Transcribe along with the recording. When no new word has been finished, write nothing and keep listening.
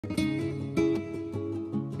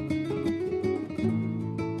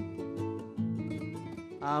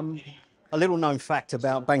Um, a little known fact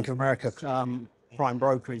about Bank of America prime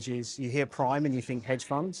brokerage is you hear prime and you think hedge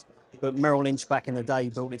funds, but Merrill Lynch back in the day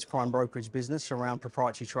built its prime brokerage business around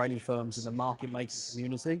proprietary trading firms and the market making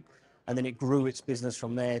community. And then it grew its business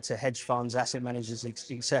from there to hedge funds, asset managers,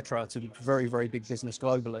 etc., to very, very big business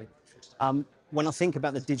globally. When I think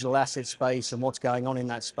about the digital asset space and what's going on in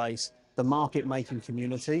that space, the market making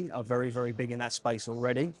community are very, very big in that space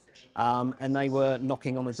already. And they were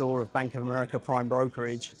knocking on the door of Bank of America Prime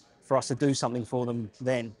Brokerage for us to do something for them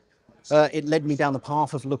then. It led me down the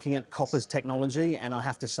path of looking at Copper's technology, and I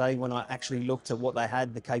have to say, when I actually looked at what they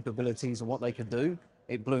had, the capabilities and what they could do,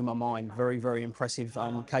 it blew my mind. Very, very impressive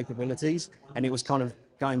capabilities, and it was kind of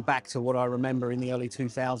going back to what I remember in the early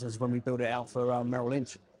 2000s when we built it out for Merrill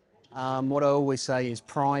Lynch. What I always say is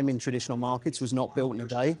Prime in traditional markets was not built in a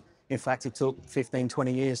day. In fact, it took 15,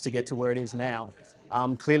 20 years to get to where it is now.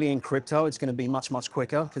 Clearly in crypto, it's going to be much, much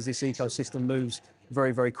quicker because this ecosystem moves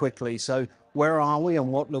very, very quickly. So where are we and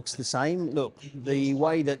what looks the same? Look, the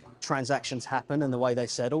way that transactions happen and the way they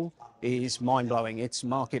settle is mind-blowing. It's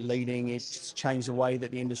market leading. It's changed the way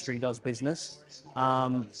that the industry does business.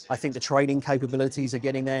 I think the trading capabilities are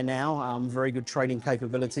getting there now, very good trading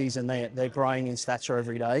capabilities, and they're growing in stature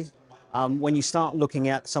every day. When you start looking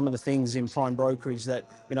at some of the things in prime brokerage that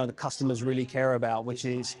the customers really care about, which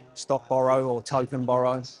is stock borrow or token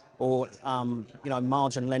borrow, or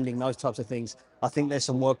margin lending, those types of things, I think there's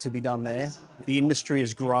some work to be done there. The industry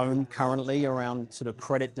has grown currently around sort of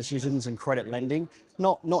credit decisions and credit lending.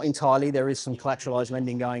 Not entirely. There is some collateralized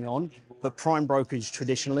lending going on, but prime brokerage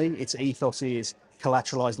traditionally, its ethos is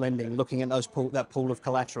collateralized lending, looking at that pool of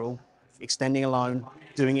collateral, extending a loan,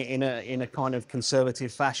 doing it in a kind of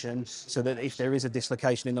conservative fashion so that if there is a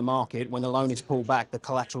dislocation in the market, when the loan is pulled back, the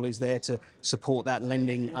collateral is there to support that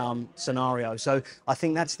lending scenario. So I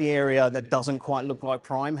think that's the area that doesn't quite look like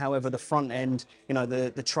prime. However, the front end,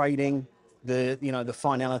 the trading, the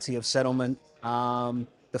finality of settlement,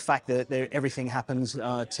 the fact that everything happens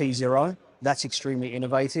T0, that's extremely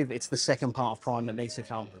innovative. It's the second part of prime that needs to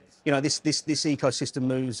come. This ecosystem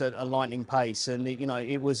moves at a lightning pace, and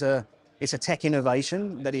it's a tech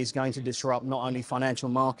innovation that is going to disrupt not only financial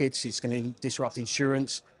markets, it's going to disrupt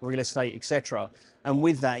insurance, real estate, etc. And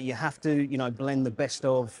with that, you have to, blend the best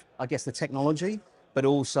of, I guess, the technology, but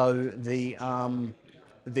also the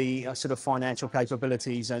sort of financial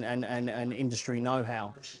capabilities and industry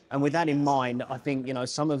know-how. And with that in mind, I think,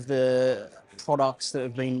 some of the products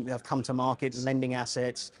that have come to market, lending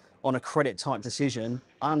assets on a credit type decision,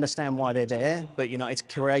 I understand why they're there, but it's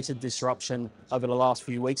created disruption over the last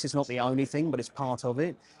few weeks. It's not the only thing, but it's part of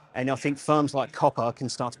it. And I think firms like Copper can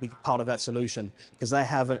start to be part of that solution because they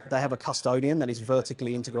have a custodian that is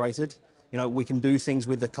vertically integrated. We can do things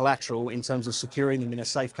with the collateral in terms of securing them in a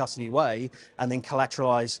safe custody way, and then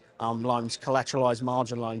collateralize loans, collateralize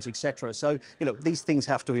margin loans, etc. So, these things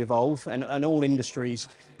have to evolve, and all industries,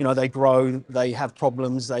 they grow, they have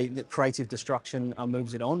problems, creative destruction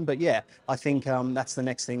moves it on. But yeah, I think that's the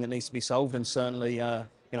next thing that needs to be solved, and certainly,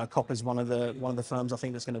 Copper's one of the firms I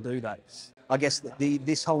think that's going to do that. I guess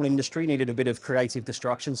this whole industry needed a bit of creative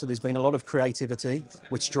destruction, so there's been a lot of creativity,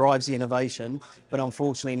 which drives the innovation, but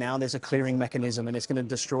unfortunately now there's a clearing mechanism, and it's going to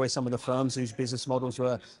destroy some of the firms whose business models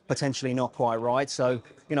were potentially not quite right. So,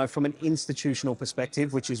 from an institutional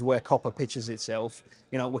perspective, which is where Copper pitches itself,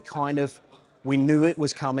 we knew it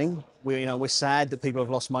was coming. We're sad that people have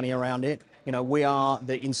lost money around it. We are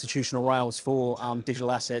the institutional rails for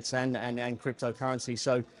digital assets and cryptocurrency.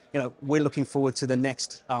 So, we're looking forward to the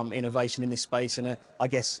next innovation in this space. And I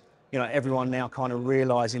guess, everyone now kind of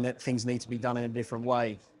realizing that things need to be done in a different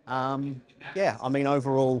way.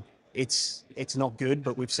 Overall, it's not good,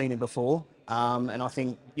 but we've seen it before. And I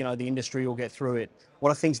think, the industry will get through it.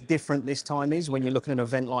 What I think's different this time is when you look at an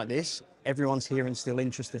event like this, everyone's here and still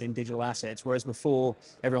interested in digital assets, whereas before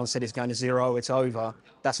everyone said it's going to zero, it's over.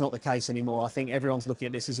 That's not the case anymore. I think everyone's looking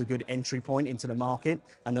at this as a good entry point into the market,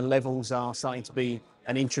 and the levels are starting to be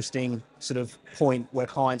an interesting sort of point where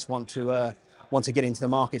clients want to get into the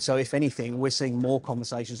market. So if anything, we're seeing more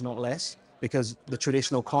conversations, not less, because the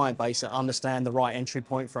traditional client base that understand the right entry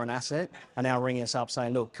point for an asset are now ringing us up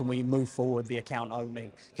saying, look, can we move forward the account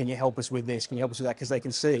opening? Can you help us with this? Can you help us with that? Because they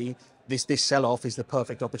can see this sell-off is the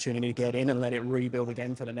perfect opportunity to get in and let it rebuild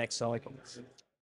again for the next cycle.